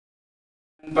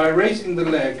And by raising the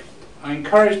leg, I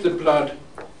encourage the blood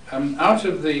out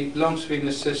of the longus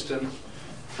venous system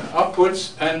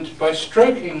upwards, and by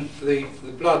stroking the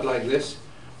blood like this,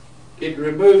 it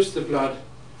removes the blood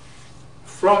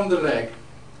from the leg.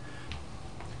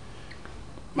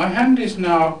 My hand is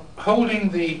now holding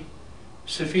the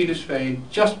saphenous vein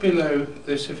just below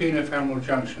the saphenofemoral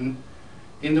junction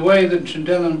in the way that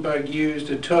Trendelenburg used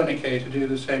a tourniquet to do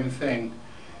the same thing.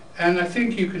 And I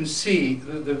think you can see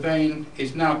that the vein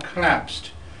is now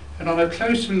collapsed. And on a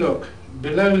closer look,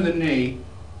 below the knee,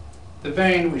 the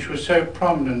vein which was so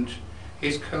prominent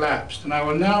is collapsed. And I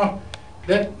will now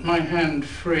let my hand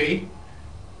free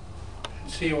and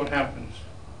see what happens.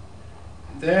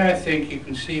 There I think you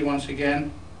can see once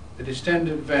again the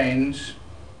distended veins